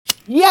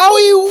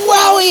Yowie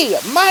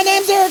wowie! My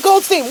name's Eric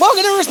Goldstein.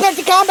 Welcome to Respect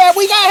to Combat.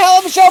 We got a hell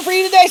of a show for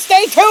you today.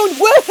 Stay tuned.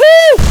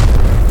 Woohoo!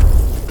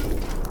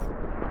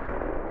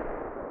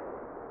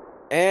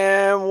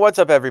 And what's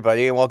up,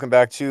 everybody, and welcome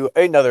back to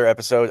another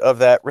episode of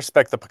that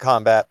Respect the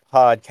Combat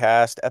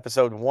podcast,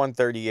 episode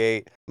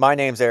 138. My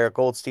name's Eric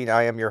Goldstein.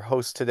 I am your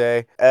host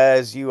today.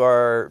 As you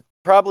are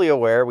probably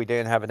aware, we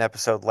didn't have an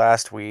episode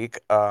last week.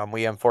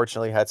 We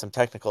unfortunately had some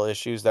technical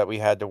issues that we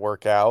had to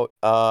work out.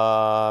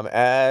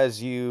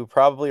 As you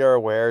probably are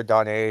aware,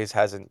 Don A's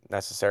hasn't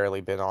necessarily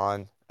been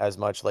on as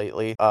much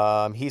lately.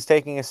 He's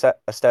taking a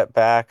step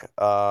back,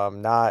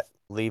 not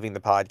leaving the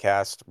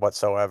podcast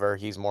whatsoever.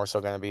 He's more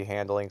so going to be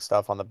handling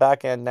stuff on the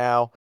back end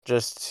now,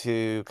 just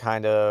to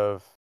kind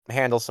of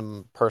handle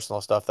some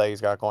personal stuff that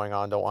he's got going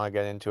on. Don't want to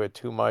get into it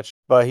too much,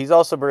 but he's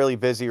also really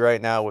busy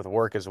right now with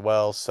work as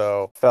well,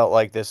 so he felt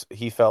like this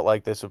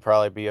would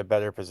probably be a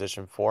better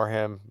position for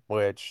him,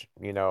 which,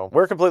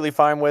 we're completely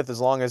fine with, as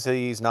long as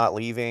he's not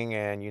leaving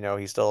and,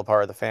 he's still a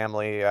part of the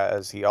family,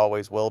 as he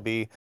always will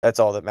be. That's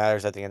all that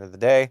matters at the end of the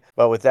day.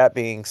 But with that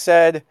being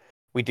said,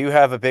 we do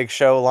have a big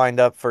show lined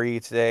up for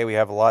you today. We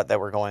have a lot that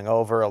we're going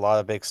over. A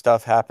lot of big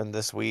stuff happened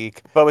this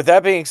week. But with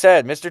that being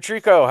said, Mr.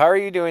 Trico, how are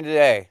you doing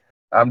today?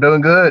 I'm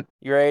doing good.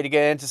 You ready to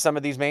get into some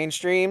of these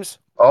mainstreams?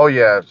 Oh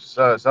yeah,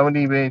 so some of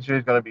these mainstream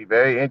is going to be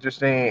very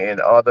interesting, and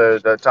other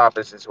the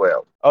topics as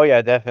well. Oh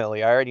yeah,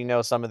 definitely. I already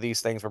know some of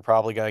these things we're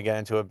probably going to get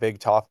into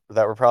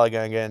we're probably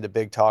going to get into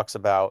big talks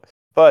about.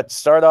 But to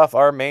start off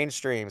our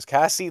mainstreams,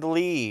 Cassie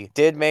Lee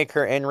did make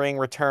her in-ring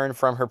return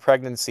from her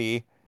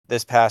pregnancy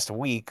this past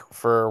week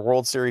for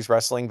World Series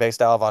Wrestling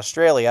based out of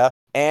Australia.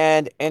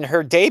 And in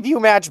her debut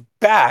match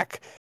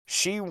back,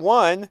 she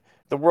won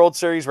the World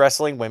Series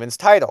Wrestling Women's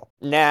title.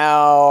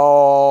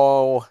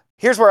 Now,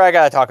 here's where I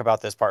got to talk about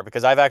this part,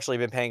 because I've actually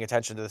been paying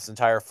attention to this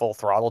entire Full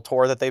Throttle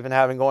tour that they've been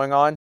having going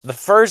on. The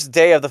first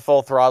day of the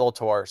Full Throttle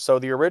tour, so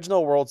the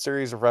original World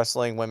Series of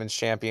Wrestling Women's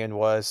Champion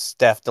was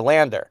Steph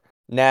DeLander.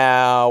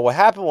 Now, what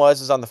happened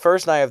is on the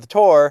first night of the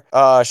tour,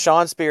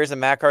 Shawn Spears and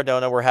Matt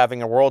Cardona were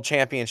having a World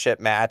Championship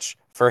match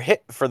for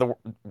the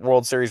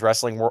World Series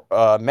Wrestling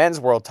Men's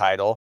World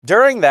Title.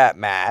 During that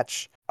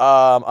match,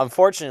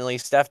 unfortunately,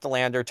 Steph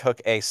DeLander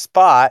took a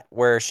spot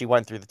where she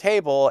went through the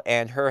table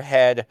and her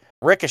head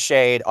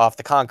ricocheted off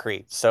the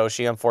concrete. So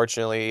she,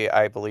 unfortunately,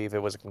 I believe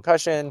it was a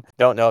concussion.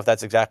 Don't know if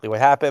that's exactly what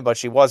happened, but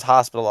she was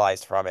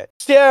hospitalized from it.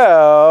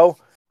 So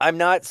I'm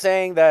not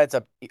saying that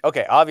it's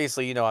okay,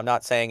 obviously, I'm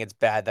not saying it's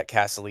bad that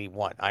Cassie Lee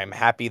won. I'm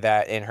happy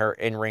that in her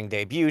in-ring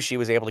debut, she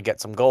was able to get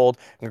some gold.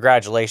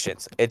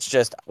 Congratulations. It's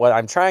just, what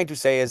I'm trying to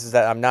say is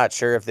that I'm not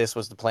sure if this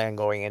was the plan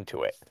going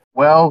into it.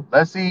 Well,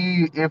 let's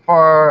see if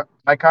our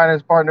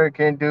Iconics partner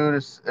can do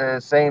the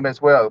same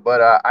as well.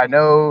 But I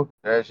know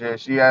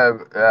she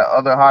have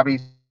other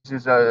hobbies.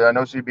 I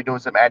know she'd be doing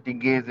some acting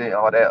gigs and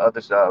all that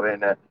other stuff.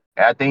 And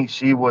I think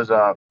she was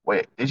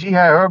wait, did she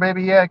have her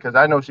baby yet? Because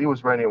I know she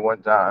was pregnant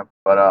one time.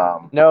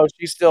 But No,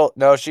 she's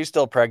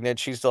still pregnant.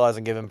 She still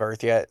hasn't given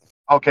birth yet.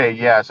 okay,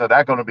 yeah, so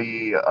that's gonna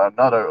be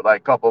another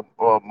like couple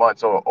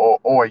months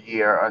or a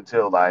year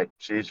until like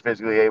she's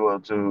physically able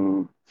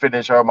to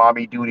finish her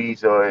mommy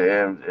duties, or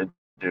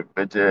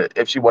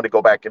if she want to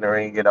go back in the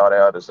ring and all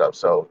that other stuff.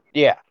 So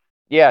Yeah.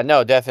 Yeah,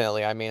 no,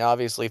 definitely. I mean,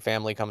 obviously,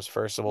 family comes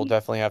first, so we'll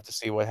definitely have to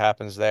see what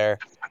happens there.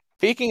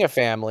 Speaking of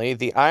family,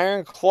 the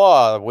Iron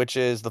Claw, which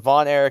is the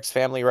Von Erichs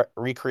family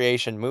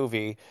recreation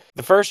movie,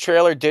 the first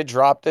trailer did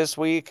drop this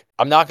week.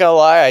 I'm not gonna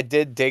lie, I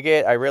did dig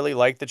it. I really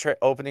like the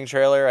opening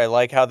trailer. I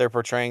like how they're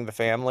portraying the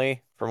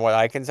family, from what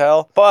I can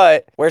tell.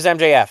 But where's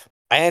MJF?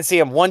 I didn't see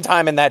him one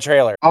time in that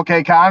trailer.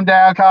 okay, calm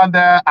down, calm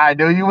down. I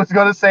knew you was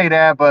gonna say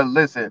that, but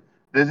listen,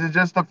 this is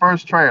just the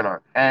first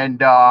trailer,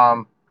 and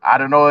I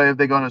don't know if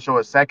they're gonna show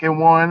a second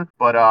one,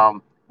 but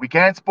we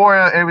can't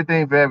spoil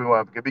everything for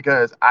everyone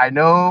because I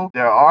know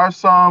there are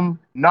some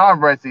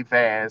non-wrestling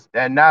fans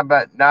that not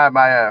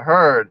might have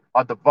heard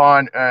of the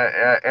Von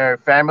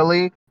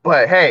family,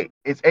 but hey,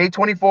 it's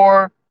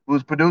A24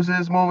 who's producing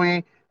this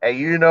movie, and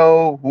you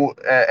know who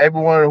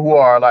everyone who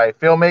are like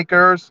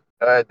filmmakers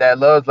that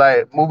loves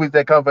like movies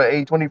that cover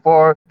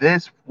A24,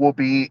 this will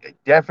be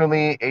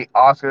definitely a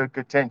Oscar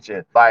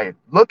contention. Like,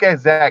 look at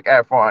Zach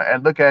Efron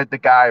and look at the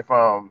guy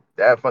from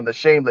the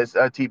Shameless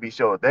TV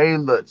show. They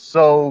look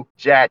so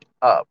jacked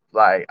up.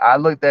 Like, I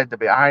looked at the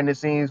behind the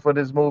scenes for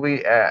this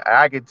movie, and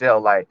I could tell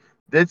like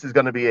this is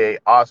gonna be a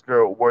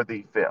Oscar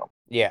worthy film.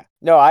 Yeah.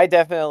 No, I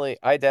definitely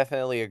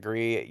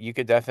agree. You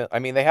could definitely, I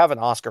mean, they have an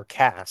Oscar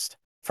cast,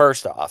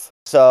 first off.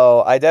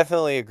 So I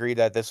definitely agree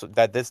that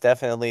this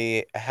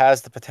definitely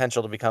has the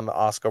potential to become an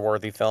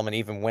Oscar-worthy film and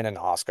even win an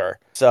Oscar.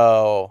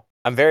 So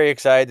I'm very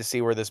excited to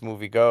see where this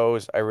movie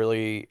goes.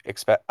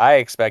 I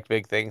expect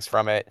big things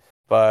from it,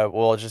 but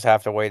we'll just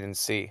have to wait and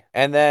see.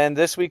 And then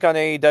this week on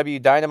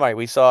AEW Dynamite,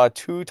 we saw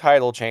two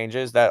title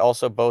changes that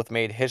also both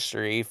made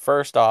history.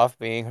 First off,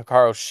 being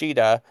Hikaru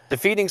Shida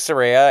defeating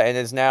Saraya and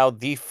is now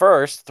the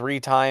first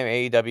three-time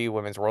AEW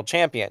Women's World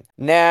Champion.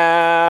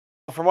 Now,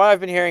 From what I've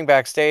been hearing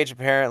backstage,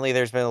 apparently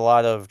there's been a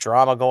lot of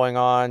drama going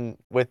on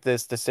with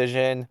this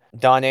decision.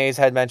 Don A's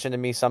had mentioned to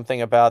me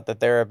something about that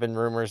there have been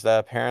rumors that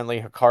apparently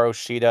Hikaru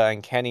Shida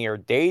and Kenny are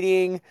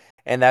dating,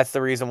 and that's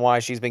the reason why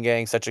she's been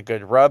getting such a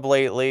good rub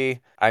lately.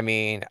 I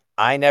mean,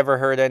 I never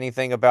heard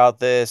anything about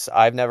this.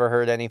 I've never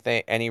heard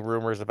any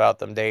rumors about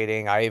them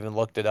dating. I even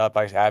looked it up.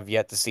 I have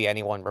yet to see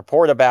anyone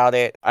report about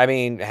it. I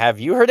mean, have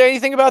you heard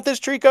anything about this,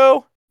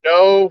 Trico?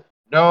 No,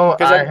 no,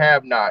 Because I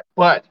have not.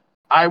 But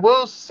I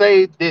will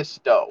say this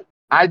though.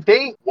 I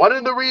think one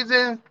of the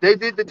reasons they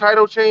did the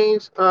title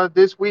change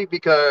this week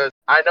because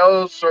I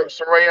know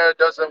Soraya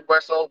doesn't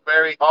wrestle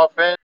very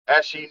often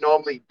as she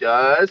normally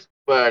does,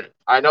 but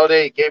I know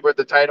they gave her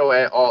the title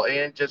at All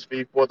In just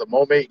before the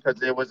moment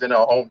because it was in her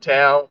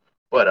hometown.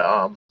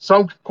 But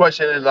some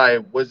question is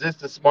like, was this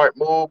the smart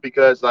move?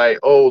 Because like,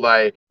 oh,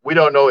 like we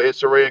don't know if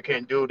Soraya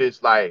can do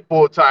this like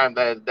full time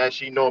that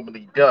she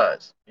normally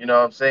does. You know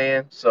what I'm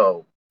saying?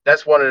 So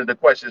that's one of the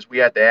questions we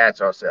have to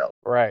ask ourselves.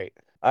 Right.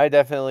 I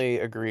definitely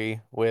agree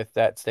with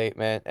that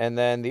statement. And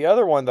then the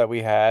other one that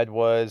we had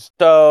was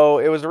so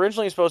it was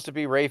originally supposed to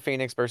be Ray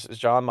Phoenix versus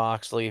John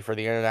Moxley for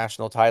the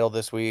international title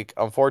this week.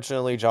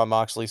 Unfortunately, John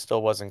Moxley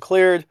still wasn't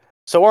cleared.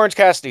 So Orange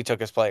Cassidy took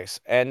his place.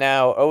 And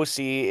now OC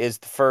is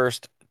the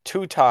first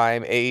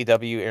two-time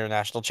AEW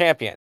International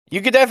Champion.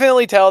 You could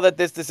definitely tell that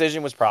this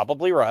decision was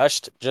probably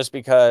rushed just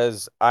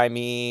because, I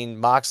mean,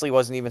 Moxley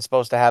wasn't even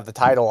supposed to have the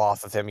title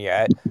off of him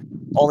yet.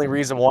 Only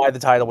reason why the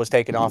title was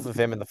taken off of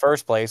him in the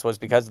first place was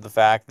because of the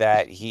fact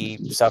that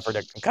he suffered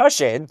a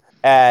concussion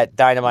at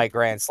Dynamite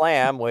Grand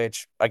Slam,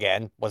 which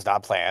again was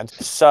not planned.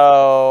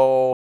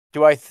 So,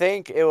 do I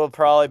think it will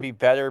probably be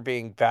better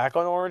being back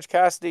on Orange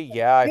Cassidy?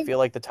 Yeah, I feel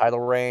like the title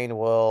reign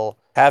will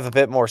have a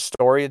bit more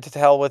story to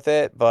tell with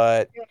it,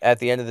 but at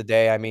the end of the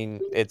day, I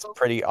mean, it's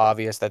pretty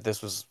obvious that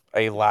this was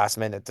a last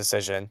minute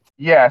decision.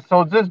 Yeah,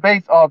 so just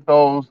based off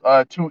those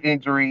two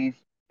injuries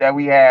that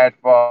we had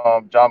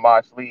from John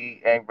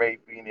Moxley and Ray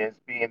Phoenix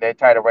being their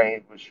title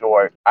reign was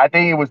short, I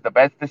think it was the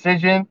best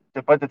decision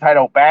to put the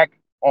title back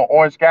on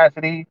Orange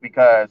Cassidy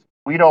because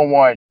we don't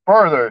want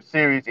further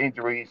serious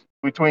injuries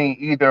between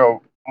either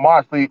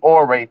Moxley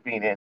or Ray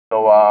Phoenix.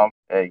 So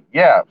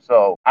yeah,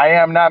 so I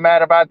am not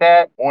mad about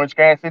that. Orange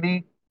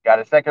Cassidy got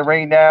a second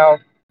reign now.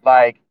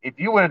 Like, if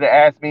you were to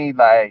ask me,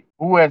 like,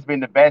 who has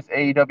been the best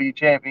AEW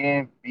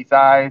champion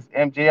besides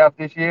MJF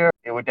this year,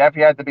 it would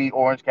definitely have to be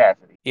Orange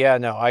Cassidy. Yeah,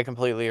 no, I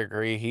completely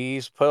agree.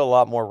 He's put a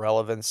lot more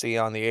relevancy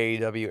on the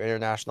AEW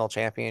International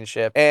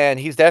Championship, and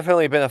he's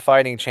definitely been a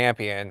fighting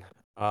champion.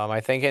 I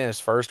think in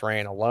his first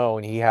reign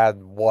alone, he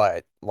had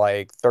what,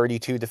 like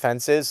 32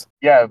 defenses?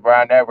 Yeah,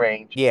 around that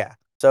range. Yeah.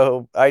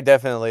 So I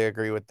definitely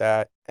agree with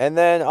that. And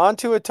then on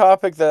to a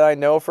topic that I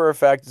know for a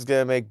fact is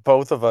going to make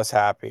both of us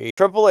happy.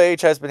 Triple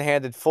H has been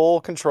handed full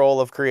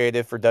control of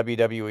creative for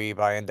WWE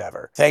by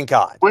Endeavor. Thank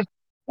God. which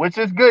which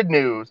is good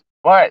news.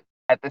 But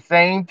at the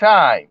same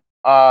time,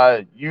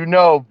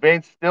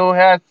 Vince still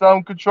has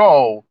some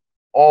control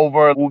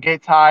over who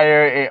gets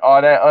hired and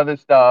all that other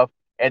stuff,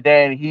 and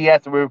then he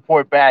has to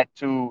report back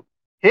to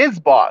his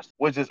boss,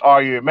 which is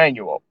Arya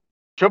Emanuel.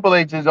 Triple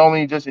H is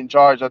only just in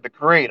charge of the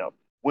creative,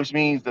 which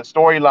means the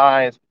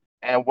storylines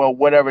and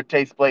whatever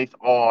takes place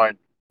on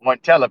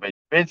television.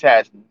 Vince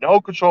has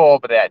no control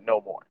over that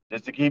no more.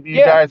 Just to keep you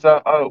Yeah. guys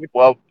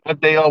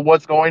update on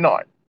what's going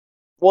on.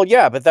 Well,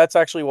 yeah, but that's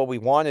actually what we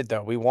wanted,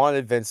 though. We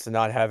wanted Vince to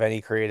not have any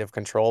creative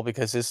control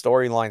because his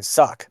storylines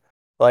suck.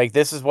 Like,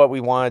 this is what we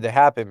wanted to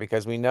happen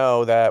because we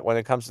know that when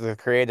it comes to the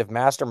creative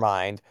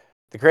mastermind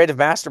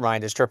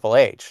is Triple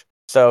H.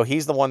 So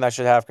he's the one that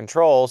should have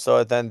control so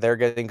that then they're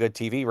getting good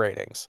TV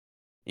ratings.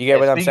 You get And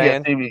what I'm speaking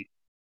of saying? TV,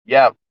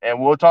 yeah,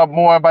 and we'll talk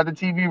more about the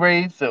TV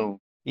raid soon.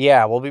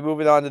 Yeah, we'll be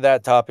moving on to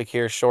that topic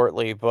here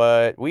shortly,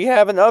 but we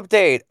have an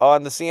update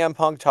on the CM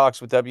Punk talks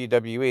with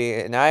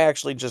WWE, and I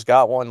actually just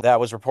got one that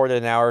was reported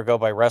an hour ago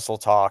by Wrestle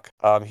Talk.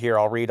 Here,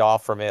 I'll read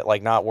off from it,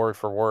 like not word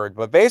for word,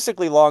 but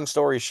basically, long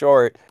story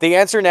short, the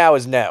answer now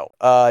is no.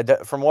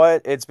 From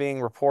what it's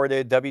being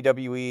reported,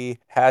 WWE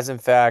has in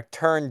fact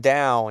turned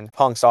down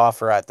Punk's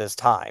offer at this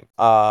time.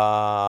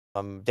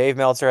 Dave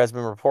Meltzer has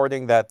been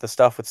reporting that the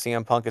stuff with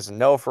CM Punk is a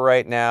no for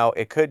right now.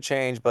 It could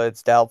change, but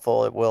it's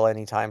doubtful it will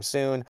anytime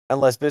soon,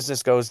 unless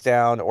business goes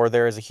down or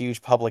there is a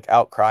huge public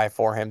outcry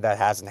for him that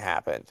hasn't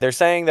happened. They're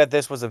saying that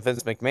this was a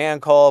Vince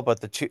McMahon call,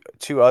 but the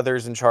two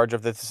others in charge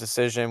of this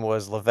decision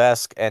was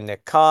Levesque and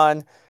Nick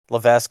Khan.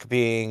 Levesque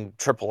being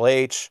Triple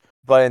H.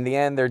 But in the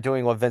end, they're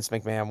doing what Vince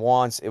McMahon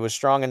wants. It was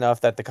strong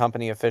enough that the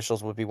company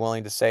officials would be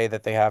willing to say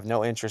that they have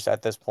no interest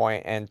at this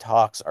point and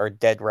talks are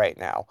dead right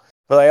now.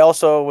 But I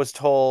also was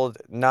told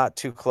not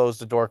to close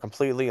the door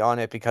completely on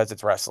it because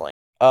it's wrestling.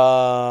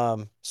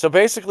 So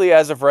basically,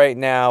 as of right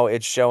now,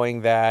 it's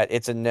showing that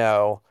it's a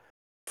no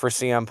for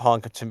CM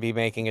Punk to be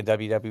making a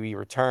WWE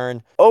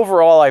return.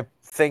 Overall, I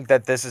think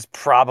that this is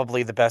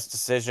probably the best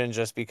decision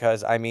just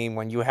because, I mean,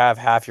 when you have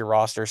half your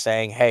roster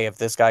saying, hey, if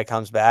this guy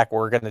comes back,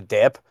 we're going to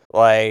dip,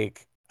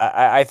 like,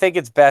 I think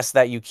it's best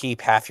that you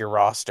keep half your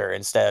roster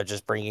instead of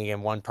just bringing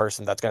in one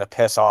person that's going to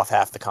piss off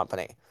half the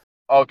company.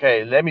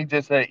 Okay, let me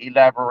just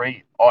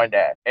elaborate on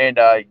that. And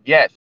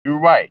yes, you're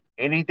right.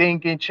 Anything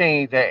can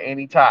change at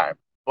any time.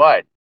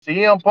 But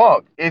CM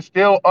Punk is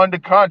still under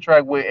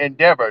contract with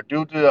Endeavor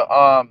due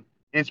to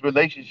his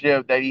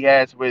relationship that he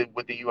has with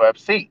the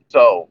UFC.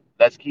 So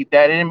let's keep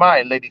that in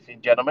mind, ladies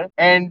and gentlemen.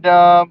 And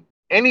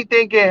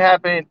anything can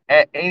happen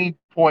at any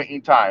point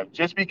in time.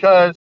 Just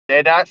because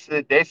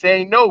they're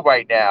saying no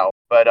right now,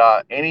 but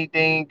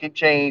anything can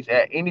change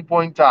at any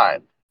point in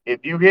time.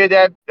 If you hear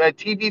that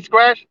TV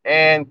scratch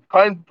and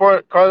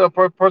color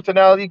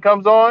personality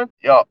comes on,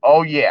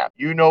 oh yeah,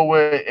 you know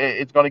where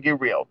it's gonna get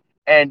real.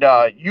 And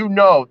you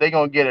know they're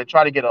gonna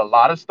try to get a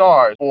lot of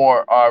stars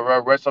for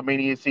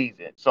WrestleMania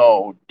season.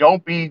 So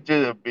don't be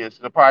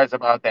surprised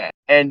about that.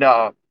 And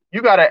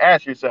you gotta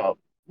ask yourself,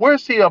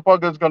 where's CM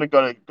Punk is gonna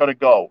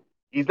go?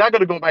 He's not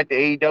gonna go back to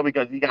AEW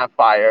because he got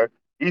fired.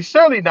 He's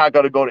certainly not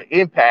gonna go to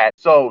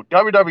Impact. So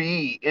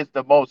WWE is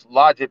the most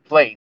logic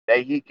place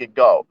that he could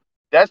go.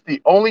 That's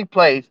the only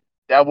place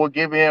that will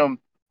give him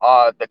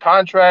the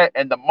contract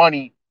and the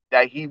money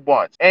that he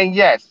wants. And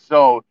yes,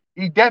 so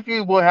he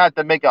definitely will have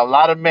to make a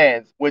lot of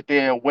amends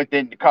within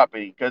the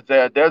company because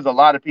there's a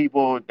lot of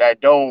people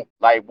that don't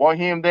like want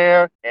him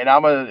there. And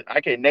I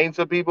can name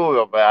some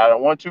people, but I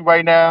don't want to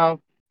right now.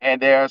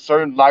 And there are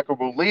certain locker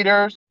room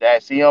leaders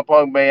that CM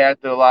Punk may have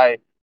to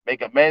like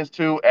make amends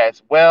to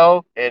as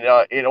well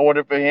in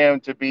order for him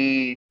to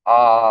be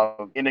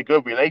in a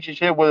good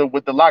relationship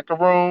with the locker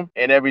room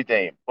and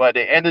everything. But at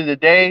the end of the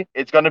day,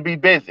 it's going to be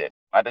business.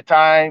 By the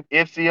time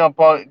if CM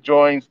Punk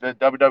joins the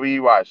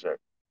WWE roster,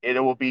 it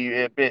will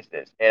be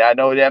business. And I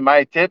know that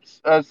might tip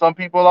some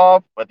people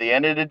off, but at the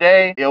end of the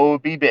day, it will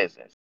be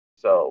business.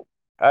 So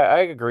I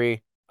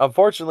agree.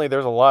 Unfortunately,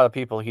 there's a lot of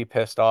people he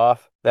pissed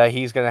off that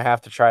he's going to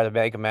have to try to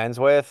make amends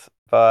with.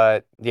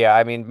 But yeah,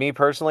 I mean, me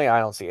personally,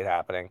 I don't see it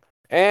happening.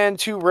 And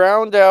to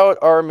round out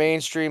our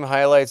mainstream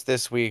highlights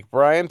this week,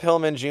 Brian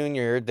Pillman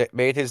Jr.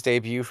 Made his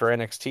debut for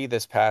NXT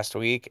this past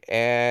week,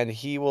 and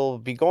he will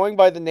be going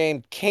by the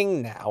name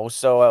King now.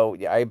 So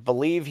I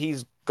believe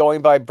he's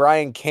going by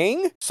Brian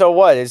King. So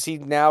what, is he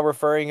now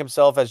referring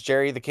himself as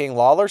Jerry the King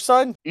Lawler's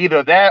son?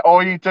 either that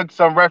or you took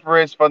some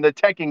reference from the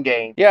Tekken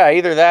game. Yeah,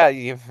 either that.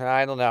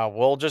 I don't know.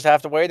 We'll just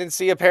have to wait and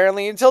see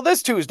apparently until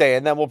this Tuesday,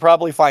 and then we'll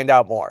probably find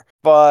out more.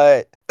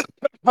 But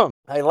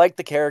I like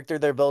the character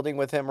they're building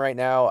with him right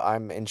now.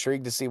 I'm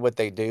intrigued to see what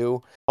they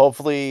do.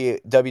 Hopefully,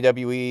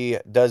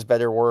 WWE does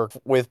better work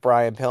with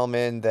Brian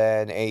Pillman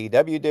than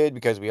AEW did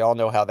because we all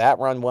know how that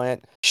run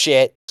went.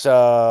 Shit.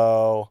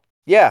 So,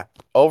 yeah.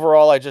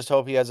 Overall, I just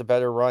hope he has a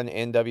better run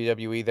in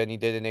WWE than he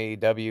did in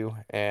AEW,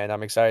 and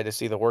I'm excited to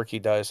see the work he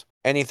does.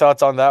 Any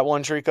thoughts on that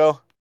one, Trico?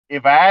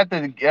 If I had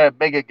to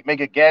make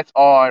a guess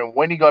on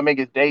when he gonna make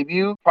his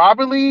debut,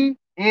 probably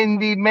in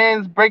the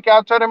men's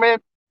breakout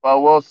tournament, but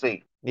we'll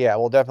see. Yeah,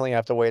 we'll definitely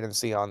have to wait and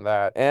see on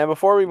that. And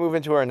before we move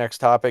into our next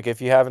topic, if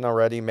you haven't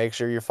already, make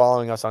sure you're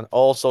following us on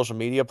all social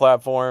media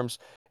platforms.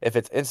 If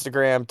it's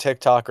Instagram,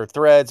 TikTok, or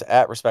Threads,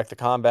 at Respect the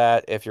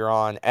Combat. If you're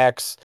on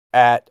X,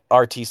 at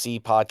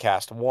RTC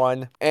Podcast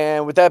 1.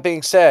 And with that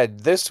being said,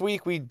 this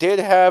week we did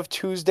have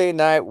Tuesday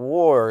Night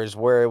Wars,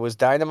 where it was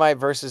Dynamite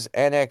versus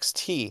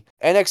NXT.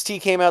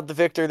 NXT came out the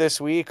victor this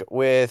week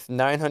with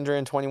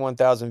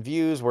 921,000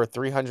 views, where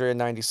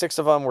 396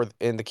 of them were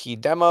in the key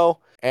demo.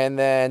 And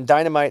then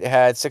Dynamite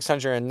had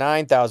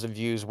 609,000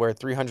 views, where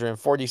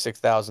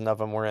 346,000 of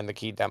them were in the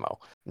key demo.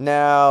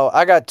 Now,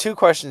 I got two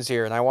questions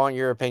here, and I want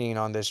your opinion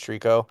on this,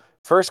 Trico.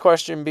 First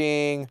question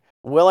being,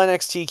 will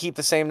NXT keep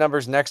the same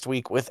numbers next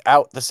week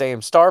without the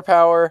same star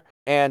power?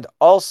 And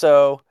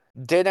also,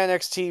 did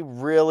NXT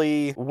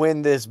really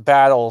win this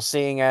battle,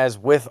 seeing as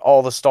with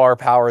all the star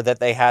power that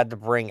they had to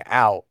bring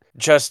out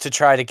just to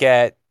try to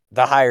get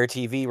the higher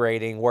TV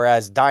rating,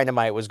 whereas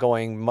Dynamite was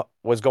going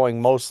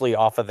mostly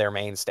off of their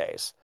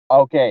mainstays?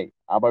 Okay,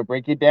 I'm gonna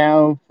break it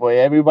down for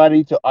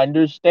everybody to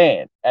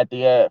understand. At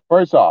the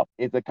first off,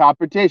 it's a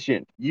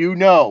competition. You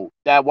know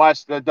that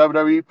watched the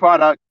WWE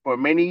product for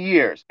many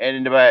years,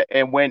 and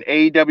when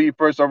AEW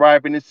first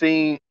arrived in the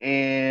scene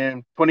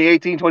in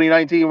 2018,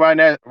 2019, around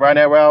that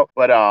route.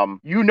 But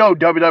you know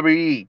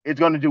WWE is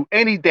gonna do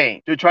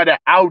anything to try to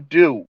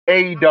outdo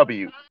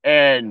AEW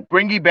and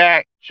bring it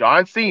back.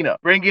 John Cena,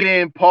 bring it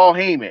in Paul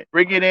Heyman,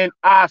 bring it in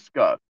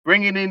Asuka,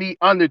 bring it in The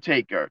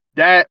Undertaker.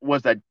 That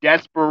was a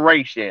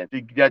desperation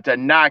to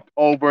knock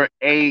over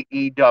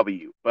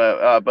AEW.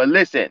 But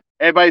listen,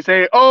 everybody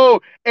say,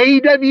 "Oh,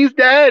 AEW's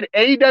dead.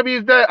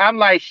 AEW's dead." I'm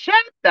like, shut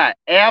the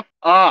f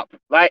up.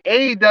 Like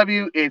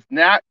AEW is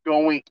not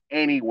going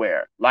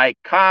anywhere. Like,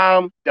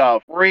 calm the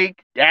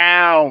freak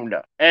down.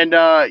 And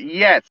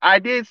yes, I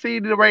did see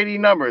the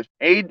rating numbers.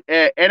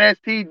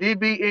 NXT did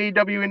beat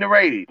AEW in the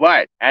ratings,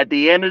 but at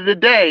the end of the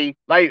day,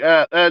 like,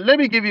 let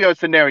me give you a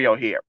scenario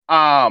here.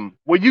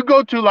 When you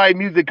go to like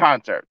music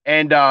concert,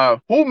 and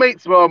who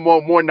makes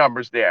more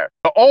numbers there?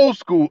 The old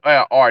school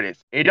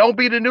artists. It don't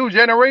be the new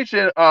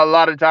generation a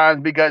lot of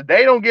times because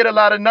they don't get a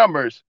lot of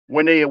numbers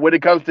when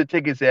it comes to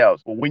ticket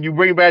sales. But when you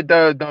bring back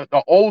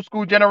the old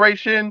school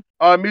generation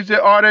music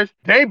artists,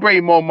 they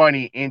bring more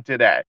money into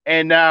that.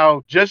 And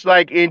now, just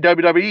like in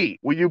WWE,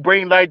 when you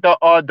bring like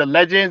the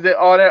legends and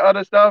all that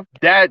other stuff,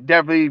 that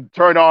definitely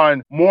turn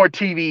on more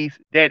TVs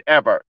than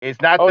ever.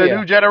 It's not Oh the yeah.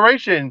 new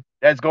generation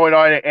that's going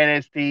on at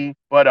NXT.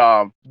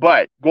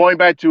 But going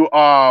back to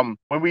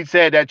when we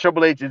said that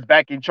Triple H is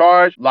back in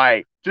charge,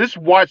 like just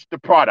watch the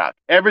product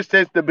ever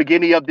since the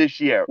beginning of this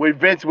year when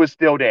Vince was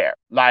still there.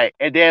 Like,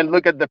 and then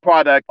look at the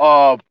product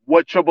of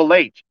what Triple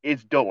H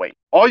is doing.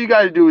 All you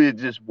got to do is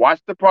just watch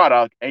the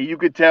product and you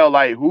could tell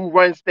like who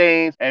runs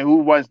things and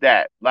who runs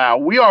that. Now,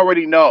 we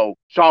already know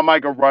Shawn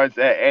Michaels runs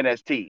at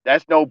NXT.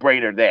 That's no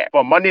brainer there.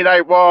 From Monday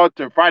Night Raw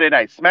to Friday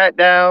Night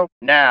SmackDown,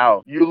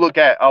 now you look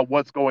at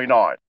what's going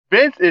on.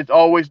 Vince is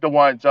always the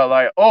one to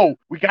like, oh,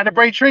 we got to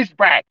bring Trish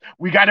back.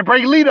 We got to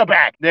bring Lita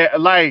back.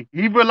 Like,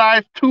 he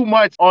relies too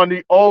much on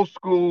the old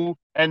school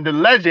and the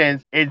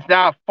legends is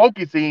not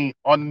focusing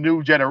on the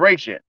new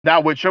generation.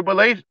 Now with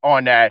Triple H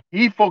on that,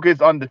 he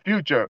focused on the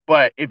future.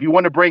 But if you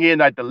want to bring in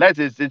like the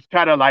legends, it's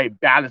try to like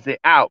balance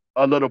it out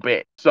a little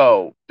bit.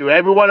 So do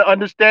everyone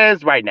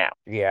understands right now?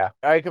 Yeah,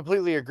 I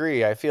completely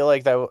agree. I feel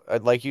like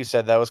that, like you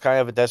said, that was kind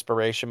of a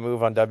desperation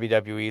move on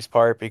WWE's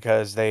part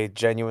because they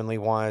genuinely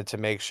wanted to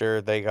make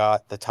sure they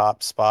got the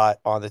top spot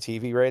on the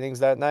TV ratings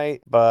that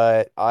night.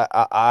 But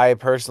I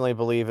personally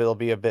believe it'll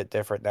be a bit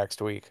different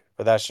next week.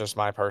 But that's just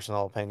my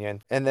personal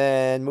opinion. And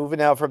then moving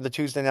out from the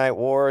Tuesday Night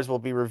Wars, we'll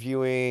be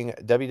reviewing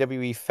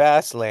WWE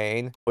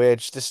Fastlane,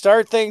 which to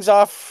start things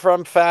off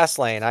from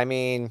Fastlane, I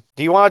mean,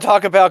 do you want to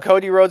talk about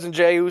Cody Rhodes and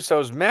Jey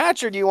Uso's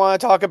match or do you want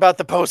to talk about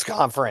the post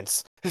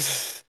conference?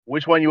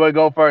 Which one you want to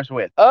go first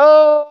with?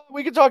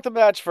 We can talk the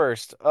match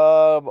first.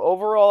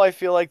 Overall, I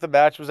feel like the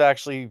match was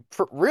actually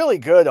really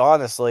good,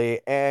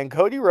 honestly, and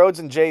Cody Rhodes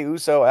and Jey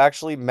Uso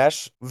actually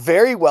mesh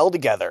very well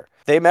together.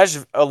 They mesh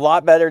a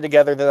lot better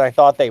together than I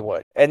thought they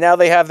would. And now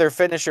they have their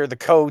finisher, the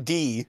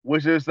Cody.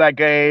 Which is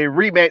like a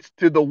rematch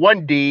to the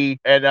 1D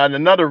and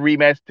another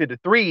rematch to the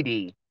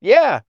 3D.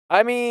 Yeah,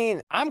 I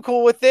mean, I'm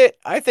cool with it.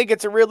 I think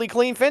it's a really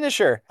clean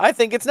finisher. I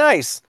think it's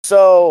nice.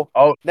 So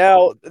Oh,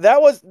 now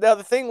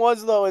the thing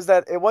was though is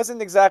that it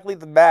wasn't exactly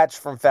the match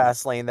from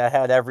Fastlane that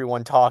had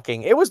everyone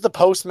talking. It was the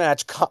post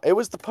match. It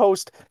was the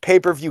post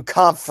pay-per-view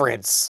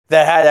conference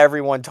that had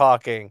everyone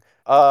talking.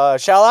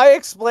 Shall I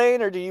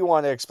explain or do you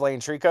want to explain,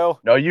 Trico?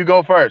 no, you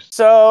go first.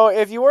 So,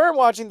 if you weren't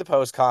watching the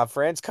post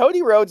conference,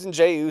 Cody Rhodes and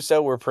Jey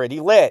Uso were pretty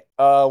lit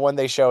when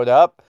they showed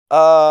up.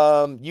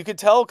 You could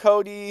tell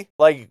Cody,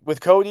 like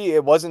with Cody,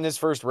 it wasn't his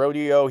first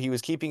rodeo. He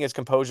was keeping his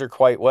composure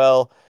quite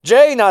well.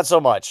 Jey, not so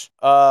much.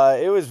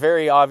 It was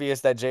very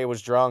obvious that Jey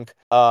was drunk.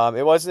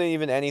 It wasn't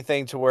even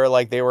anything to where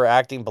like they were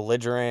acting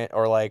belligerent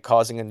or like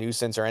causing a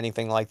nuisance or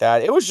anything like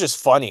that. It was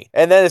just funny.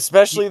 And then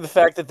especially the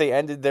fact that they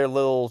ended their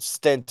little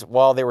stint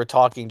while they were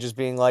talking, just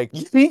being like,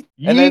 yeet,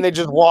 and then Yeet, they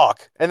just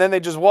walk. And then they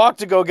just walk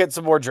to go get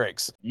some more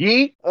drinks.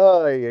 yeet.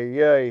 Ay,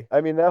 ay, ay.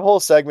 I mean, that whole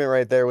segment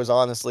right there was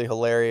honestly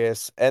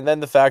hilarious. And then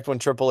the fact when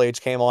Triple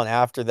H came on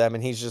after them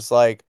and he's just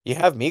like, you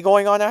have me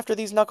going on after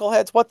these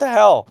knuckleheads? What the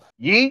hell?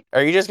 Yeet.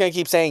 Are you just going to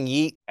keep saying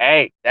yeet?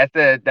 Hey, that's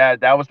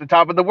that was the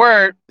top of the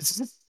word.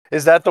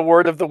 Is that the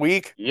word of the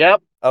week?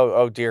 Yep.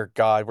 Oh dear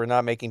God, we're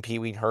not making Pee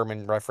Wee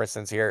Herman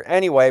references here.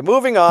 Anyway,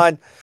 moving on.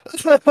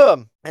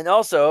 And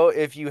also,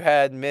 if you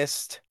had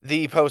missed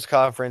the post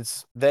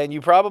conference, then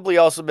you probably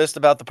also missed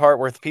about the part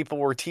where people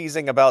were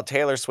teasing about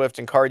Taylor Swift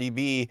and Cardi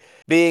B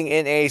being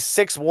in a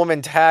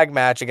 6-woman tag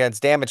match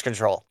against Damage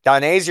Control.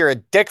 Danez, you're a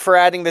dick for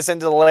adding this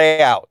into the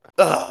layout.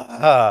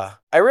 Ugh.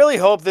 I really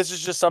hope this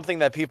is just something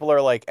that people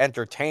are like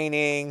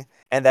entertaining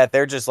and that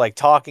they're just like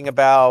talking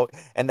about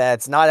and that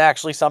it's not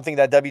actually something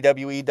that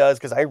WWE does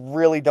because I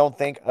really don't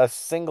think a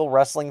single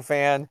wrestling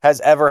fan has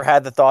ever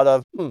had the thought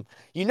of,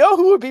 you know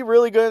who would be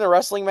really good in a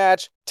wrestling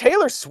match?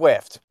 Taylor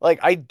Swift. Like,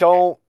 I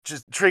don't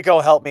just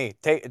Trico, help me.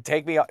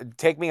 Take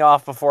me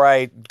off before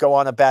I go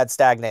on a bad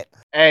stagnant.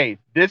 Hey,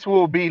 this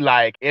will be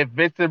like if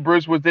Vincent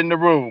Bruce was in the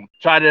room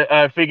trying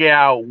to figure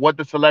out what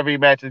the celebrity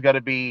match is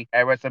gonna be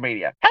at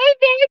WrestleMania. Hey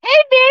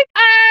Vic,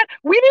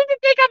 we need to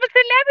think of a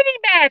celebrity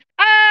match.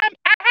 I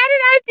had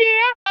an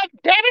idea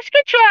of Damage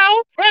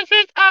Control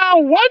versus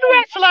one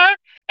wrestler,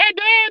 and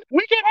then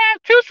we can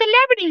have two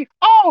celebrities.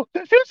 Oh, the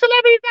two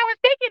celebrities I was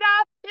thinking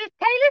of is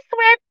Taylor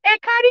Swift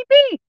and Cardi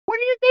B. What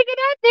do you think of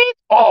that, Vic?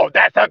 Oh,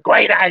 that's a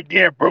great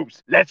idea,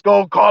 Bruce. Let's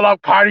go call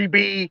up Cardi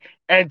B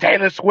and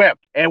Taylor Swift,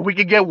 and we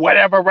can get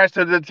whatever rest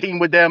of the team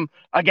with them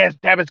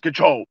against Damage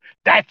Control.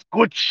 That's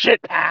good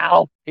shit,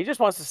 pal. He just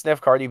wants to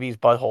sniff Cardi B's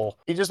butthole.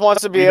 He just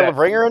wants to be See able to that?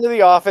 bring her into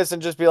the office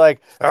and just be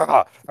like,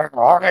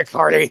 okay,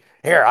 Cardi,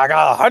 here, I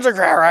got 100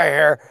 grand right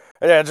here.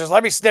 Yeah, just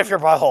let me sniff your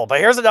butthole.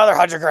 But here's another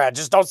 100 grand.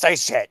 Just don't say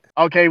shit.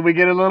 Okay, we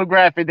get a little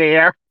graphic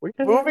there.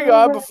 Moving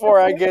on before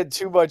I get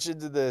too much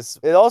into this,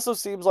 it also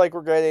seems like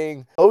we're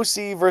getting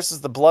OC versus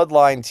the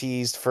Bloodline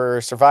teased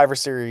for Survivor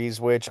Series,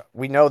 which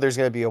we know there's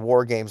going to be a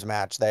War Games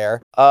match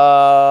there.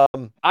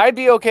 I'd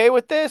be okay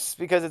with this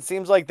because it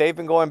seems like they've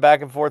been going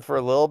back and forth for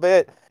a little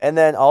bit. And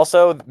then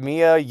also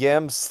Mia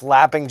Yim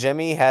slapping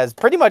Jimmy has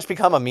pretty much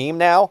become a meme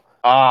now.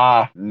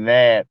 Ah,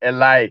 man. And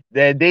like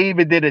they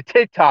even did a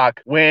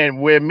TikTok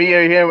when me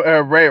or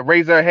him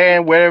raise her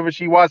hand wherever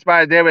she walks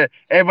by.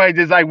 Everybody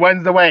just like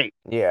runs away.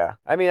 Yeah.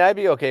 I mean, I'd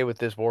be okay with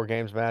this War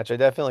Games match. I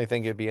definitely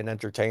think it'd be an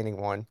entertaining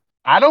one.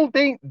 I don't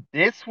think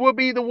this will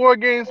be the War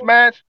Games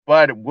match,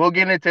 but we'll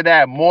get into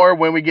that more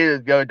when we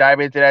go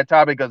dive into that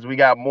topic because we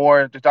got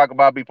more to talk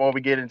about before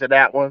we get into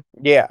that one.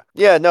 Yeah.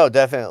 Yeah, no,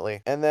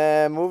 definitely. And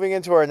then moving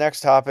into our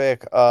next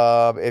topic,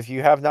 if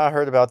you have not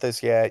heard about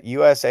this yet,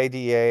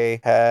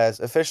 USADA has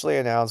officially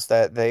announced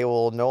that they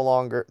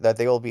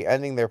will be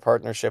ending their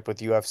partnership with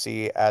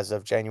UFC as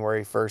of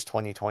January 1st,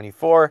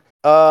 2024.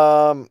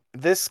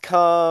 This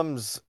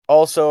comes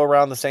also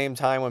around the same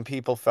time when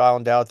people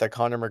found out that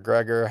Conor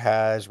McGregor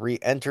has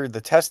re-entered the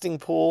testing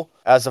pool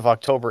as of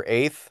October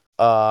 8th.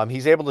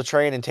 He's able to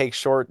train and take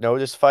short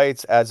notice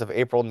fights as of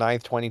April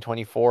 9th,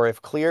 2024,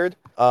 if cleared.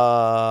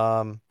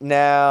 Now,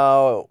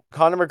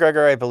 Conor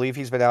McGregor, I believe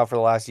he's been out for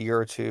the last year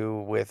or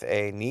two with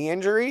a knee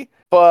injury,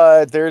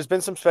 but there's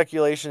been some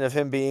speculation of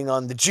him being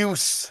on the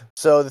juice.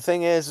 So the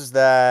thing is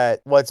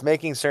that what's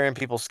making certain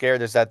people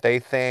scared is that they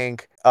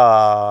think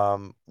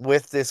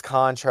with this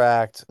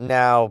contract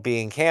now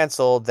being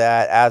canceled,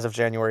 that as of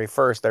January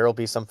 1st, there will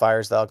be some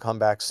fires that'll come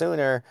back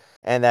sooner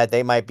and that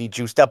they might be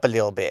juiced up a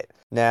little bit.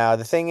 Now,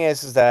 the thing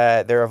is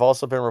that there have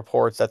also been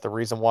reports that the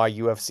reason why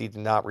UFC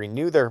did not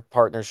renew their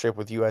partnership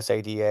with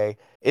USADA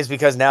is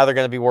because now they're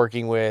going to be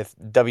working with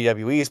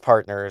WWE's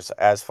partners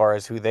as far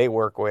as who they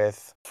work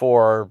with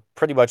for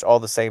pretty much all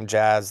the same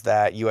jazz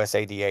that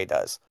USADA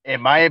does.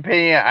 In my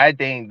opinion, I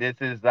think this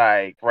is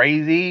like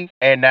crazy.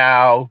 And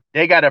now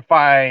they got to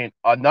find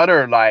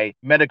another like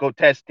medical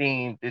test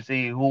team to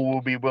see who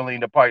will be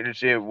willing to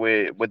partnership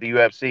with the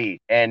UFC.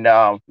 And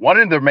one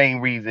of the main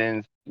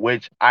reasons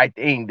which I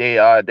think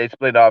they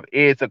split up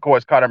is of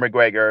course Conor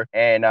McGregor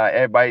and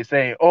everybody's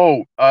saying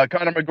Conor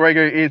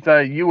McGregor is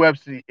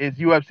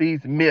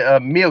UFC's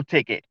meal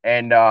ticket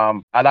and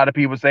a lot of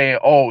people saying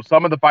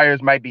some of the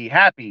fighters might be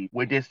happy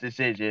with this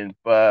decision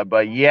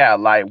but yeah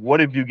like what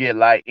if you get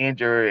like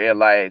injured and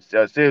like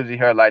seriously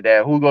hurt like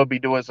that, who's gonna be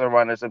doing some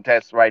running some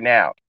tests right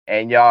now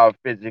and y'all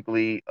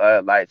physically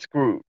like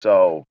screwed.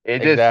 So it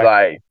just Exactly.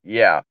 like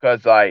yeah,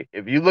 because like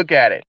if you look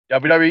at it,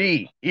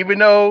 WWE, even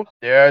though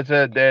there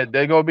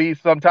gonna be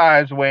some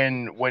times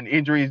when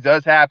injuries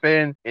does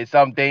happen and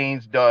some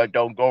things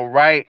don't go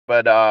right,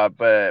 but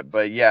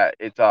yeah,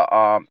 it's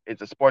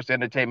a sports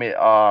entertainment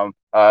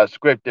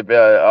script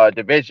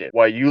division.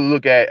 When you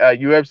look at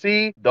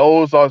UFC,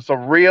 those are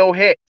some real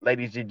hits,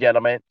 ladies and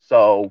gentlemen.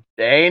 So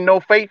there ain't no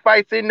fake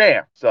fights in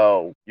there.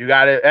 So you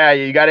gotta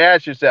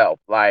ask yourself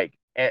like.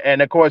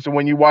 And of course,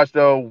 when you watch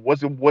the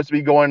what's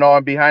be going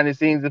on behind the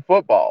scenes in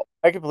football,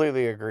 I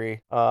completely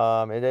agree.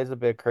 It is a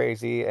bit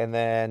crazy. And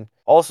then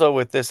also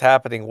with this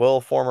happening,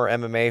 will former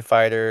MMA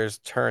fighters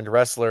turned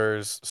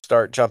wrestlers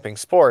start jumping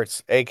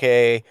sports,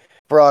 aka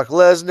Brock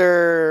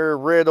Lesnar,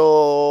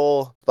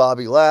 Riddle,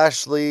 Bobby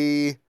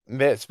Lashley,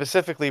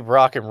 specifically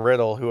Brock and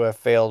Riddle, who have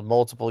failed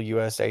multiple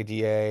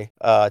USADA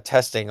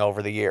testing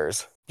over the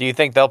years. Do you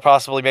think they'll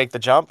possibly make the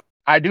jump?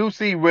 I do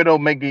see Riddle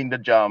making the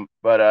jump,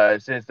 but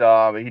since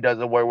he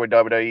doesn't work with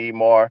WWE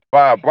more,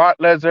 Brock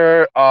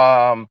Lesnar,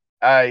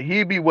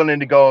 he'd be willing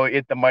to go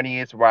if the money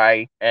is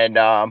right. And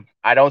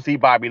I don't see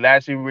Bobby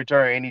Lashley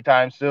return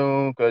anytime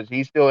soon because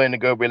he's still in a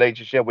good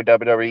relationship with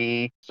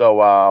WWE.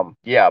 So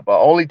yeah, but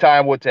only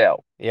time will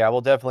tell. Yeah, we'll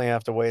definitely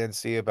have to wait and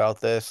see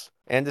about this.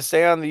 And to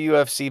stay on the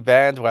UFC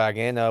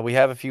bandwagon, we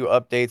have a few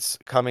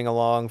updates coming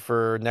along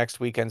for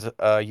next weekend's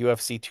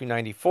UFC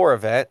 294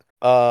 event.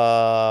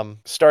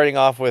 Starting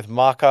off with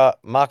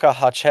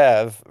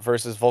Makachev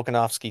versus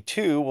Volkanovski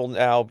 2 will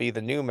now be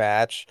the new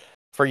match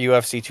for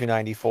UFC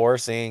 294,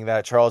 seeing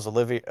that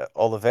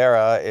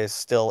Oliveira is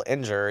still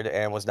injured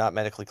and was not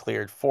medically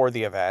cleared for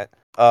the event.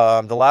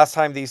 The last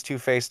time these two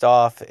faced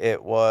off,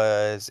 it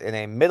was in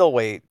a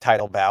middleweight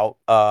title bout,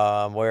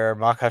 where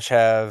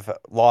Makachev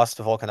lost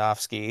to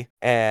Volkanovski,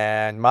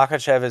 and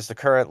Makachev is the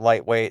current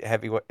lightweight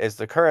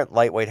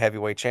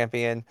heavyweight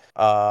champion.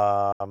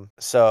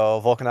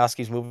 So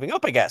Volkanovski's moving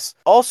up, I guess.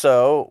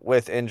 Also,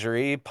 with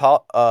injury,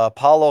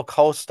 Paulo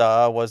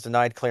Costa was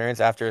denied clearance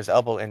after his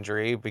elbow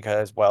injury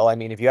because, well, I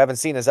mean, if you haven't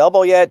seen his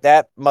elbow yet,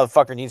 that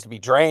motherfucker needs to be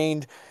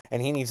drained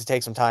and he needs to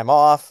take some time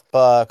off.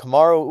 But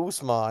Kamaru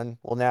Usman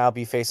will now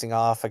be facing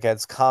off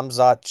against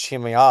Khamzat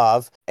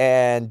Chimaev.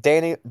 And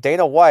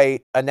Dana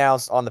White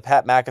announced on the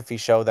Pat McAfee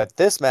show that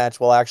this match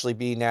will actually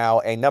be now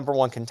a number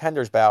one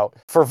contenders bout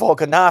for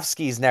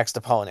Volkanovski's next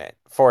opponent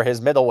for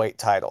his middleweight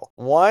title.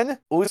 One,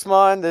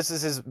 Usman, this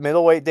is his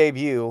middleweight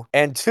debut,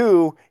 and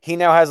two, he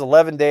now has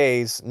 11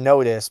 days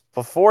notice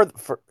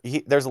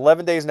there's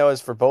 11 days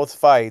notice for both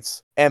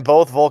fights, and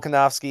both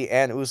Volkanovski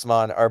and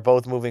Usman are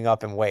both moving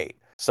up in weight.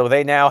 So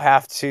they now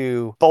have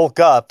to bulk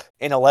up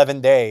in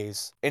 11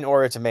 days in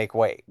order to make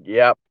weight.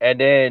 Yep. And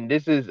then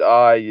this is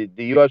the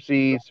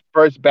UFC's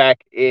first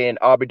back in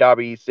Abu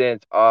Dhabi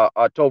since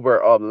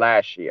October of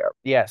last year.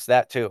 Yes,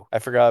 that too. I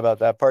forgot about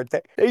that part.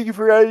 Thank you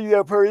for adding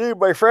that part in,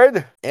 my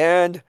friend.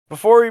 And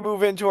Before we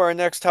move into our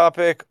next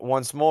topic,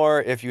 once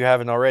more, if you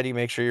haven't already,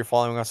 make sure you're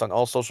following us on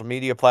all social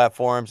media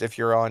platforms. If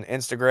you're on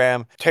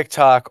Instagram,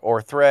 TikTok,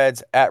 or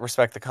Threads, at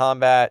Respect the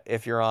Combat.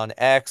 If you're on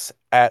X,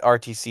 at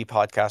RTC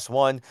Podcast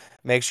 1.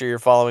 Make sure you're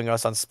following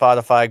us on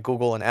Spotify,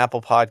 Google, and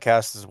Apple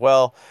Podcasts as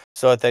well,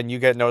 so that then you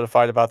get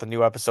notified about the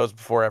new episodes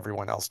before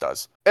everyone else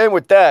does. And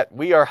with that,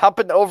 we are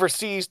hopping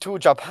overseas to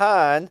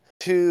Japan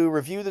to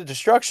review the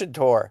Destruction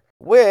Tour,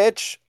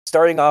 which,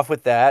 starting off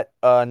with that,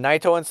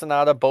 Naito and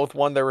Sanada both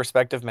won their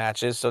respective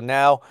matches. So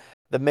now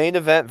the main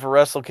event for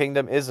Wrestle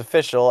Kingdom is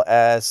official,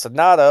 as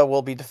Sanada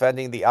will be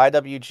defending the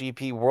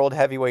IWGP World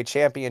Heavyweight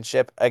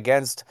Championship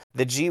against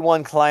the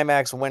G1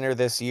 Climax winner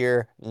this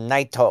year,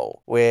 Naito,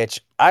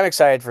 which I'm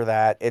excited for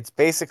that. It's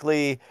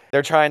basically,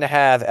 they're trying to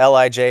have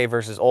LIJ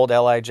versus old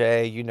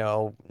LIJ,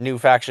 new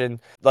faction,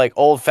 like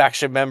old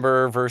faction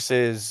member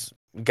versus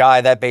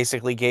guy that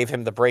basically gave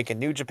him the break in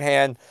New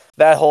Japan,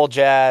 that whole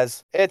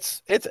jazz.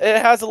 It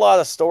has a lot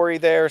of story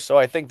there, so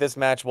I think this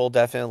match will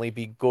definitely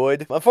be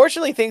good.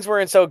 Unfortunately, things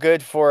weren't so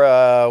good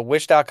for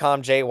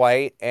Wish.com Jay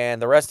White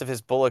and the rest of his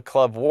Bullet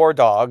Club War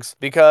Dogs,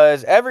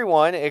 because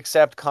everyone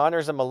except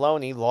Connors and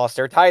Maloney lost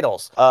their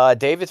titles.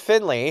 David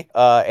Finlay,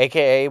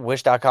 aka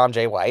Wish.com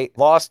Jay White,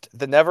 lost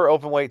the never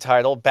openweight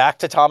title back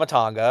to Tama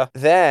Tonga.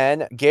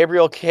 Then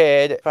Gabriel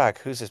Kidd,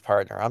 who's his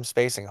partner? I'm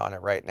spacing on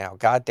it right now.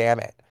 God damn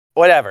it.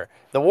 Whatever.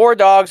 The War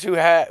Dogs, who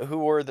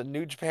were the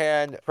New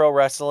Japan Pro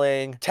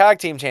Wrestling Tag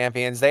Team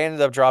Champions, they ended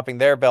up dropping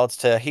their belts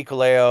to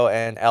Hikuleo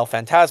and El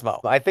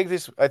Fantasmo. I think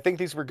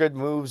these were good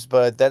moves,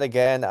 but then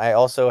again, I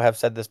also have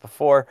said this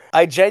before.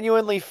 I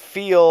genuinely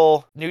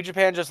feel New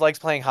Japan just likes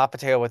playing hot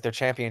potato with their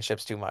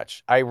championships too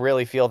much. I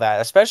really feel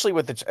that, especially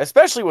with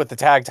the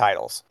tag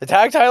titles. The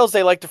tag titles,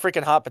 they like to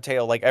freaking hot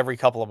potato like every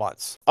couple of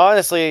months.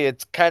 Honestly,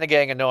 it's kind of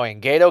getting annoying.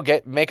 Gato,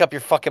 make up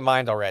your fucking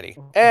mind already.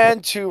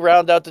 And to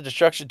round out the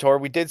Destruction Tour,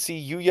 we did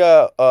see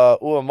Yuya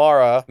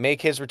Uemura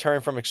make his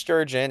return from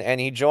Excursion, and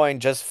he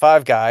joined just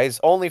 5 guys,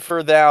 only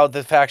for now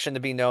the faction to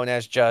be known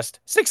as just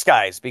 6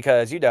 guys,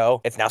 because,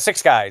 it's now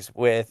 6 guys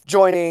with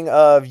joining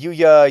of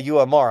Yuya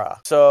Uemura.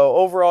 So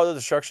overall, the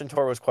Destruction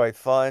Tour was quite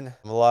fun.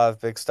 A lot of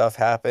big stuff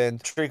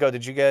happened. Trico,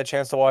 did you get a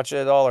chance to watch it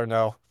at all or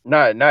no?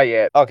 Not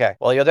yet. Okay,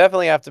 well, you'll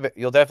definitely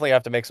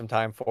have to make some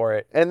time for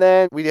it. And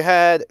then we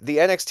had the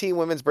NXT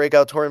Women's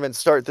Breakout Tournament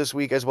start this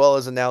week, as well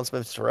as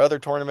announcements for other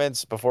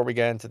tournaments. Before we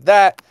get into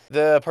that,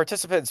 the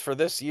participants for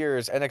this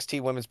year's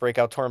NXT Women's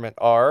Breakout Tournament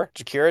are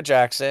Jakira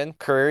Jackson,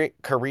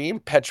 Kareem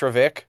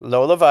Petrovic,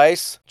 Lola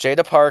Vice,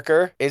 Jada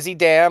Parker, Izzy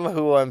Dam,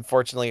 who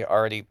unfortunately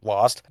already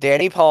lost,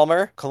 Danny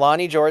Palmer,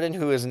 Kalani Jordan,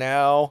 who is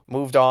now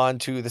moved on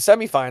to the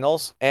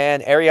semifinals,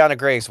 and Ariana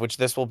Grace, which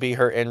this will be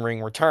her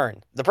in-ring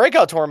return. The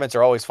breakout tournaments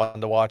are always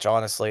fun to watch,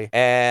 honestly.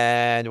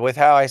 And with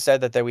how I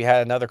said that we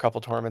had another couple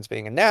tournaments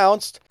being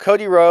announced,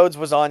 Cody Rhodes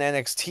was on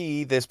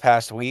NXT this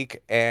past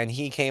week, and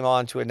he came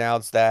on to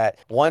announce that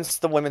once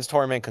the women's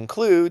tournament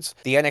concludes,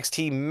 the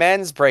NXT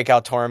men's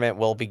breakout tournament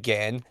will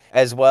begin,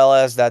 as well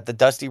as that the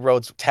Dusty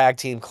Rhodes Tag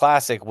Team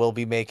Classic will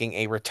be making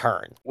a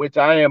return. Which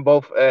I am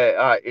both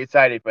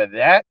excited for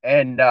that,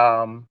 and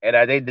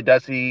I think the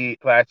Dusty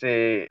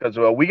Classic, because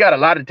we got a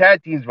lot of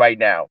tag teams right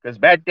now. Because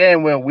back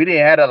then when we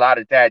didn't have a lot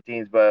of tag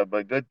teams, but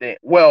good thing.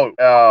 Well,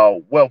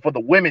 for the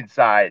women's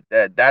side,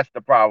 that's the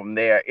problem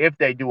there. If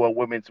they do a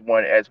women's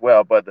one as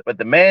well, but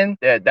the men,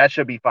 that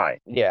should be fine.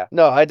 Yeah,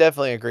 no, I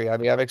definitely agree. I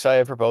mean, I'm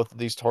excited for both of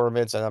these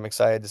tournaments, and I'm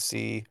excited to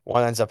see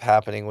what ends up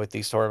happening with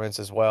these tournaments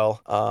as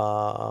well.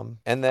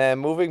 And then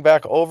moving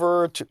back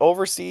over to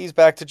overseas,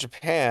 back to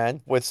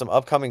Japan, with some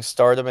upcoming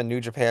Stardom and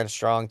New Japan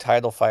Strong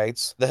title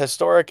fights. The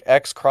Historic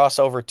X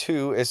Crossover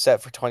 2 is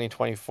set for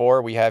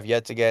 2024. We have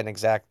yet to get an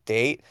exact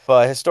date,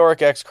 but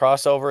Historic X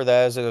Crossover,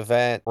 that is an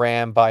event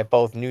ran by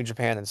both New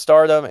Japan and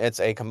Stardom.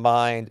 It's a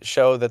combined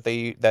show that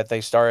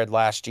they started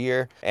last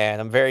year, and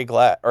I'm very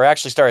glad, or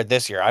actually started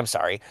this year, I'm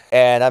sorry.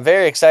 And I'm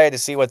very excited to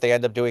see what they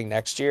end up doing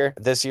next year.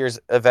 This year's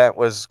event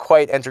was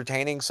quite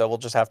entertaining, so we'll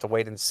just have to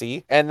wait and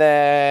see. And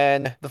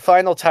then the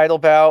final title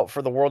bout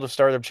for the World of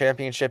Stardom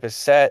Championship is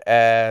set,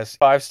 as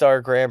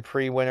 5-star Grand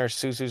Prix winner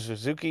Suzu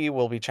Suzuki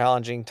will be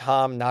challenging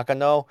Tam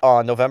Nakano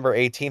on November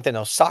 18th in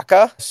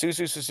Osaka.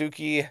 Suzu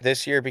Suzuki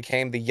this year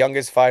became the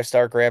youngest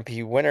 5-star Grand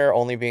Prix winner,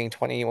 only being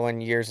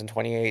 21 years and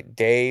 28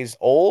 days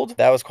old.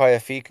 That was quite a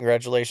feat.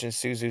 Congratulations,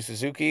 Suzu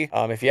Suzuki.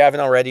 If you haven't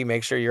already,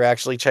 make sure you're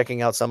actually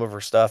checking out some of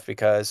her stuff,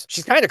 because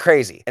she's kind of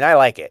crazy, and I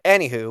like it.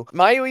 Anywho,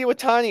 Mayu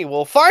Iwatani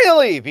will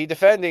finally be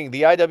defending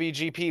the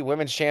IWGP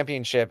Women's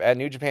Championship at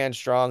New Japan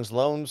Strong's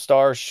Lone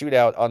Star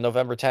Shootout on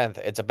November 10th.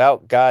 It's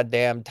about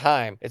goddamn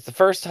time. It's the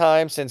first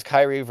time since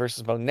Kairi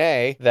versus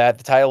Monet that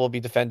the title will be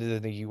defended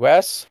in the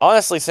US.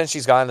 Honestly, since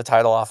she's gotten the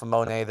title off of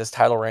Monet, this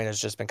title reign has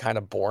just been kind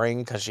of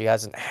boring because she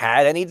hasn't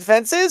had any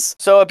defenses.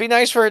 So it'd be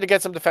nice for her to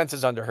get some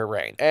defenses under her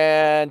reign.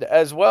 And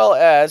as well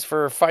as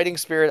for Fighting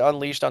Spirit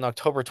Unleashed on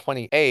October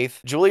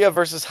 28th, Julia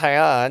versus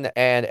Hyan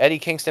and Eddie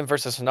Kingston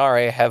versus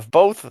Hanare have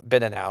both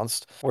been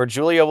announced, where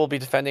Julia will be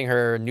defending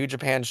her New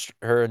Japan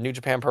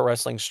Pro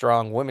Wrestling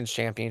Strong Women's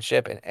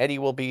Championship, and Eddie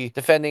will be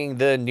defending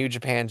the New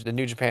Japan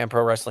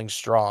Pro Wrestling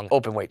Strong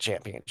Openweight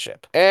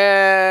Championship.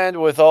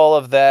 And with all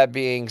of that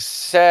being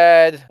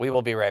said, we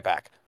will be right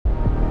back.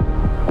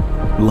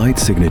 Light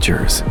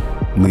signatures,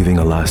 leaving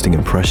a lasting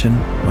impression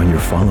on your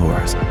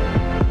followers.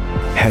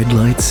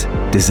 Headlights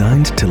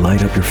designed to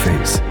light up your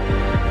face.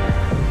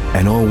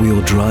 An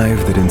all-wheel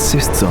drive that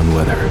insists on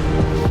weather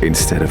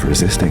instead of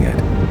resisting it.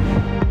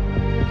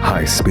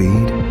 High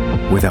speed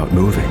without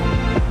moving.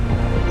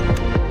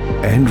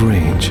 And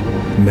range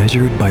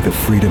measured by the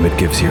freedom it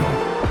gives you.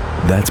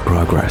 That's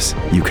progress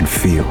you can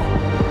feel.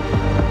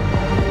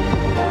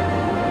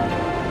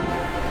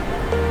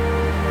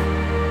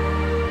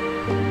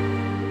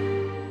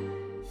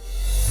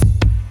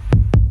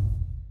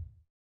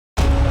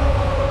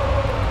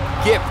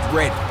 Get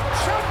ready.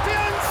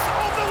 Champions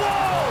of the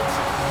world!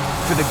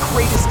 For the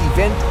greatest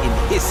event in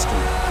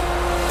history.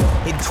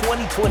 In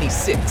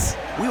 2026,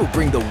 we will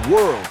bring the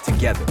world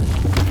together.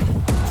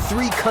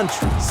 3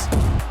 countries,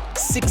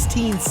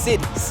 16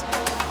 cities,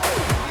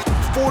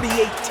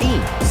 48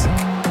 teams,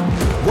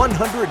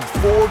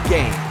 104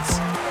 games.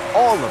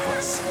 All of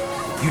us,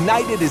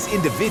 united as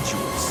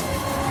individuals,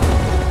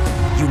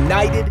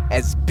 united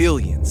as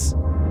billions.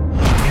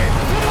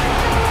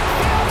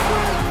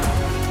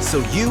 So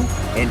you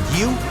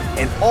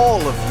and all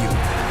of you,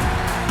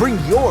 bring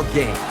your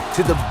game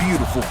to the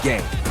beautiful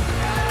game.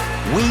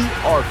 We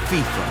are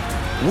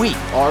FIFA. We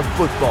are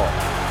football.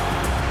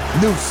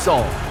 New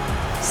song,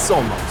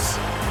 Somos.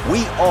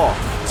 We are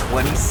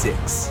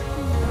 26.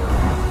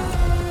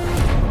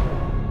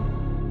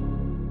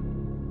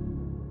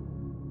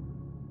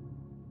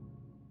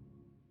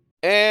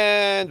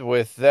 And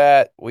with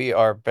that, we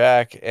are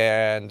back.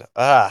 And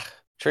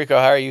Trico,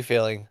 how are you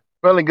feeling?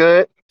 Really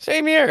good.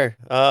 Same here.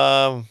 We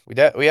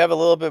have a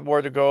little bit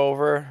more to go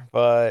over,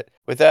 but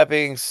with that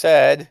being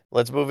said,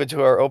 let's move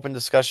into our open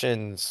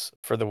discussions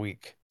for the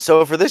week.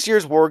 So for this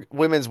year's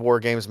women's War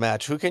Games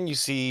match, who can you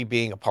see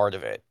being a part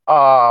of it?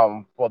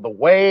 For the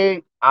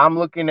way I'm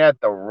looking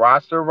at the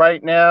roster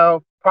right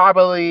now,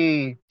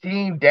 probably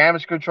Team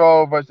Damage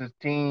Control versus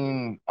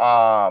Team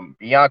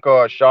Bianca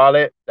or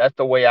Charlotte. That's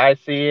the way I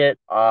see it.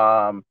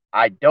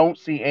 I don't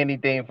see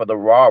anything for the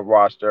Raw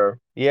roster.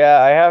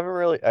 Yeah, I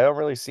don't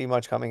really see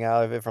much coming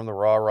out of it from the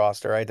Raw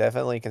roster. I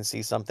definitely can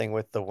see something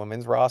with the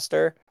women's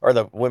roster or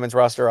the women's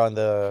roster on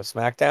the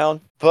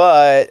SmackDown,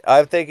 but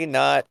I'm thinking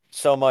not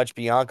so much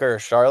Bianca or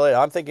Charlotte.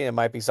 I'm thinking it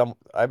might be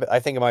I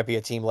think it might be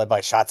a team led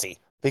by Shotzi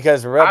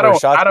because I remember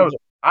don't I Shotzi. don't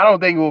I don't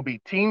think it will be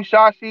Team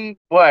Shashi,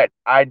 but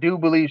I do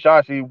believe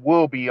Shashi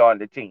will be on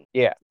the team.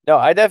 Yeah, no,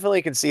 I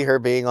definitely can see her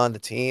being on the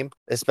team,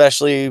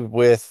 especially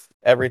with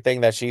everything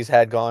that she's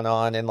had going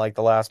on in like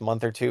the last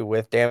month or two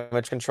with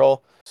Damage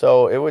Control.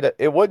 So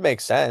it would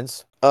make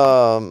sense.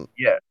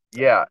 Yeah,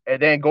 yeah.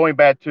 And then going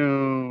back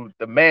to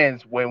the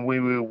men's when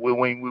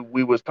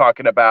we was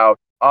talking about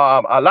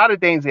a lot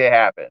of things that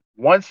happen.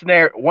 One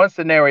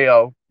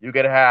scenario you're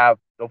gonna have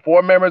the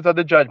 4 members of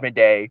the Judgment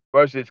Day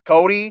versus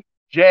Cody,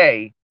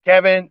 Jay,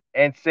 Kevin,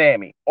 and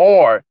Sammy.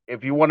 Or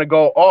if you want to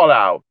go all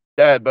out,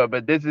 that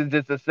but this is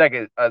just a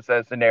second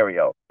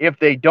scenario. If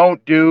they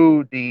don't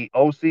do the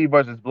OC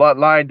versus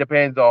Bloodline,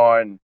 depends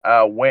on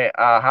when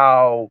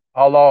how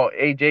long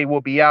AJ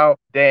will be out,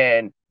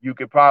 then you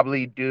could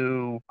probably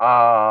do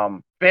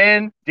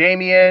Finn,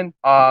 Damian,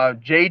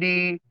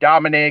 JD,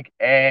 Dominic,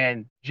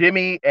 and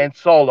Jimmy and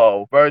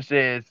Solo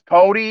versus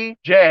Cody,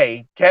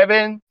 Jay,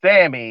 Kevin,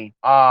 Sammy,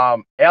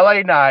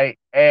 LA Knight,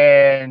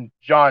 and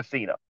John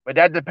Cena. But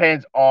that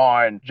depends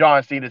on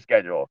John Cena's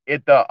schedule.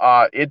 If the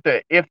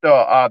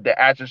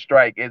Action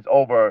Strike is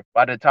over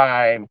by the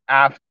time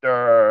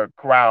after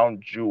Crown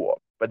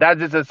Jewel. But that's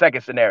just a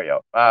second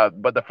scenario.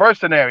 But the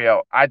first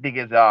scenario, I think,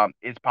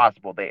 is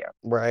possible there.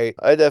 Right.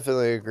 I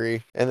definitely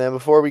agree. And then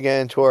before we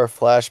get into our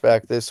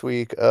flashback this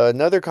week,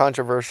 another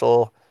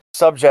controversial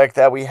subject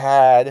that we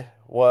had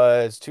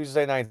was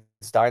Tuesday night's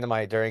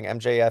Dynamite during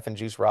MJF and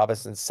Juice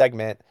Robinson's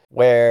segment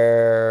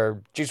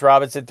where Juice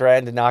Robinson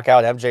threatened to knock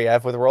out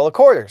MJF with a roll of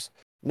quarters.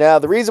 Now,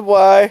 the reason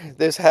why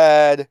this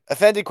had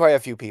offended quite a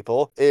few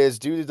people is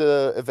due to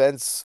the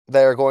events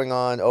that are going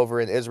on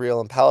over in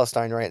Israel and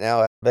Palestine right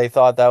now. They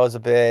thought that was a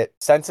bit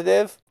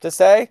sensitive to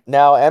say.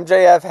 Now,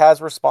 MJF has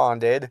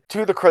responded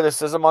to the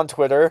criticism on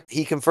Twitter.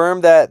 He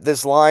confirmed that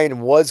this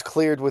line was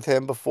cleared with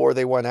him before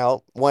they went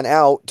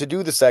out to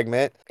do the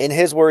segment. In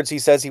his words, he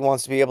says he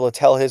wants to be able to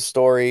tell his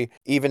story,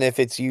 even if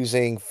it's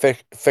using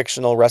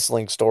fictional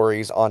wrestling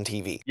stories on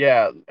TV.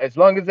 Yeah, as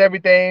long as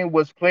everything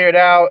was cleared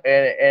out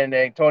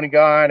and Tony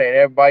Khan and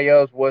everybody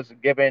else was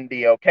given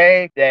the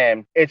okay,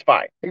 then it's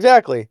fine.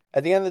 Exactly.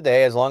 At the end of the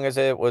day, as long as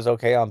it was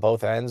okay on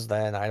both ends,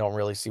 then I don't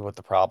really see what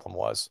the problem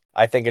was.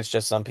 I think it's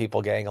just some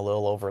people getting a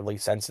little overly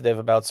sensitive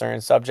about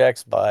certain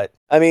subjects, but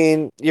I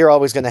mean, you're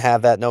always going to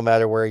have that no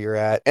matter where you're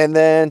at. And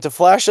then to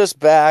flash us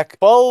back,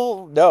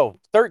 well, no,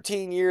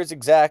 13 years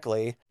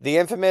exactly, the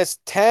infamous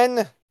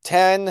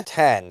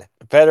 10-10-10,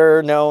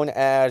 better known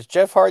as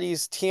Jeff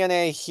Hardy's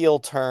TNA heel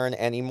turn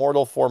and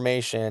immortal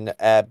formation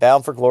at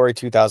Bound for Glory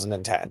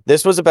 2010.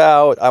 This was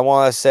about, I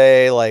want to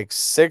say, like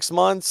 6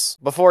 months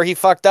before he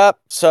fucked up.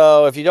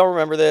 So if you don't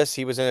remember this,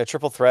 he was in a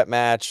triple threat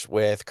match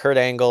with Kurt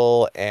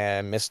Angle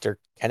and Mr.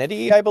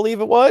 Kennedy, I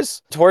believe it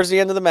was. Towards the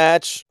end of the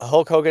match,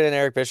 Hulk Hogan and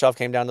Eric Bischoff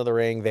came down to the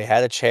ring. They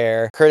had a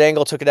chair. Kurt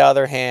Angle took it out of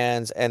their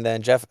hands, and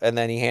then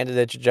he handed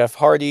it to Jeff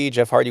Hardy.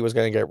 Jeff Hardy was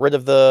going to get rid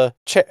of the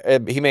chair.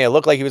 He made it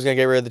look like he was going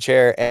to get rid of the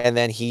chair, and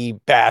then he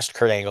bashed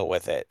Kurt Angle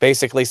with it,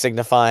 basically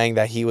signifying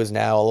that he was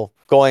now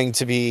going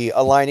to be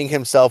aligning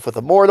himself with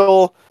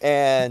Immortal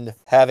and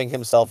having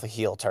himself a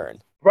heel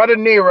turn. Brother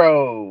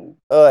Nero.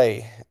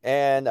 Oy.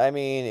 And I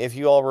mean, if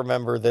you all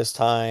remember this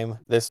time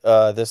back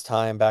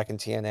in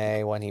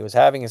TNA when he was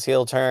having his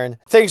heel turn,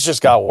 things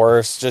just got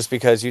worse just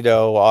because,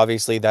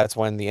 obviously that's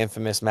when the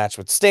infamous match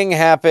with Sting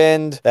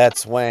happened.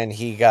 That's when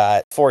he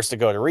got forced to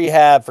go to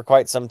rehab for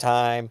quite some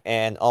time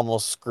and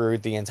almost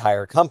screwed the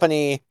entire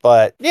company.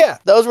 But yeah,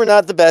 those were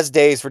not the best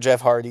days for Jeff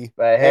Hardy.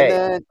 But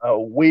hey,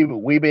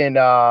 we've been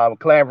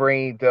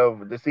clamoring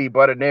to see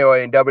Brother Nero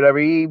in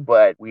WWE,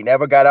 but we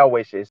never got our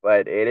wishes.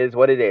 But it is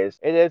what it is.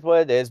 It is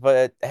what it is.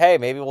 But hey,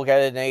 maybe we'll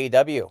get it in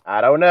AEW. I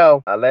don't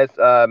know. Unless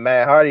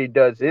Matt Hardy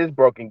does his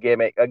broken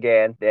gimmick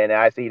again, then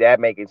I see that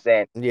making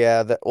sense.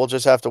 Yeah, we'll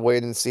just have to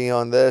wait and see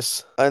on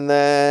this. And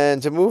then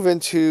to move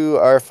into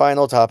our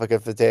final topic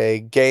of the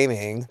day,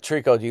 gaming.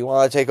 Trico, do you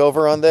want to take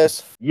over on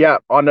this? Yeah,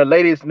 on the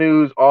latest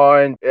news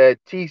on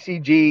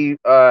TCG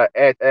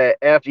at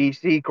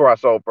FGC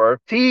crossover,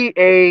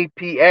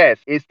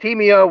 TAPS is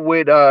teaming up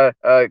with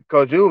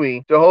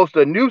Koizumi to host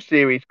a new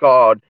series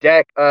called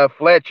Jack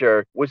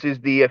Fletcher, which is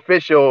the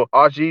official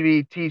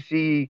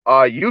RGBTC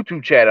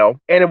YouTube channel,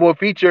 and it will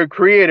feature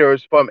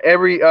creators from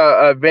every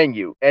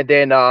venue. And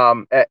then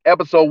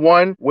episode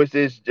 1, which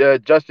is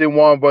Justin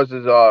Wong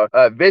versus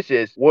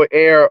Vicious, will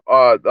air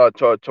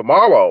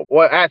tomorrow.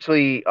 Well,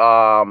 actually,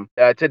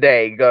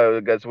 today,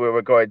 because we're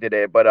recording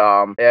today. But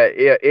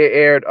it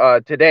aired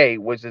today,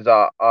 which is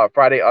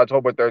Friday,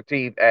 October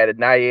 13th at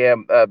 9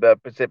 a.m.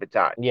 Pacific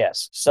time.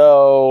 Yes.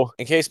 So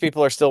in case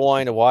people are still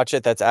wanting to watch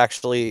it, that's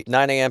actually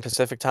 9 a.m.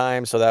 Pacific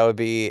time. So that would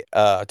be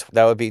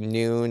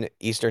noon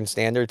Eastern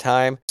Standard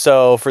Time.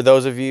 So for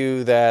those of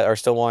you that are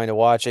still wanting to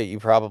watch it, you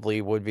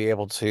probably would be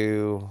able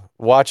to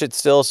watch it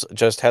still.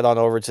 Just head on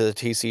over to the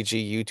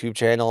TCG YouTube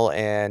channel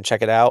and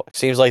check it out.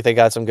 Seems like they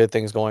got some good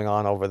things going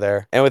on over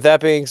there. And with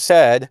that being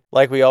said,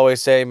 like we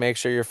always say, make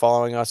sure you're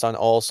following us on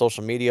all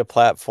social media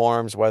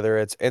platforms, whether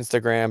it's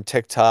Instagram,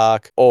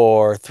 TikTok,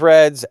 or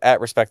Threads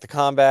at Respect the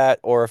Combat,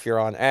 or if you're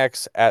on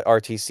X at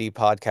RTC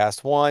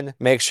Podcast 1.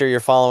 Make sure you're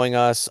following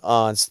us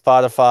on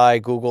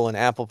Spotify, Google, and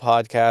Apple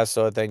Podcasts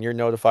so that then you're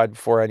notified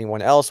before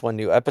anyone else when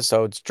new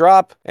episodes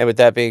drop. And with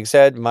that being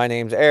said, my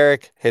name's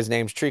Eric, his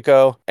name's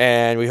Trico,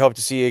 and we hope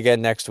to see you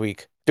again next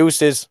week. Deuces.